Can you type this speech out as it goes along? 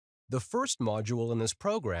The first module in this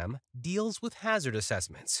program deals with hazard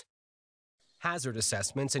assessments. Hazard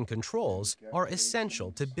assessments and controls are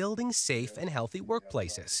essential to building safe and healthy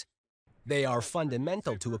workplaces. They are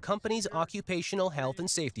fundamental to a company's occupational health and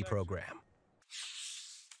safety program.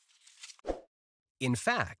 In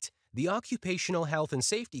fact, the Occupational Health and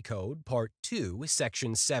Safety Code, Part 2,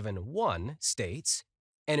 Section 7.1 states,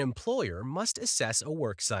 an employer must assess a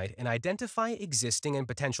worksite and identify existing and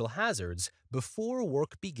potential hazards before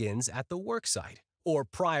work begins at the worksite or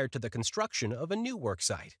prior to the construction of a new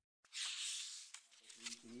worksite.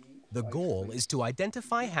 The goal is to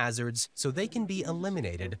identify hazards so they can be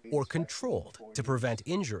eliminated or controlled to prevent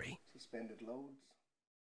injury.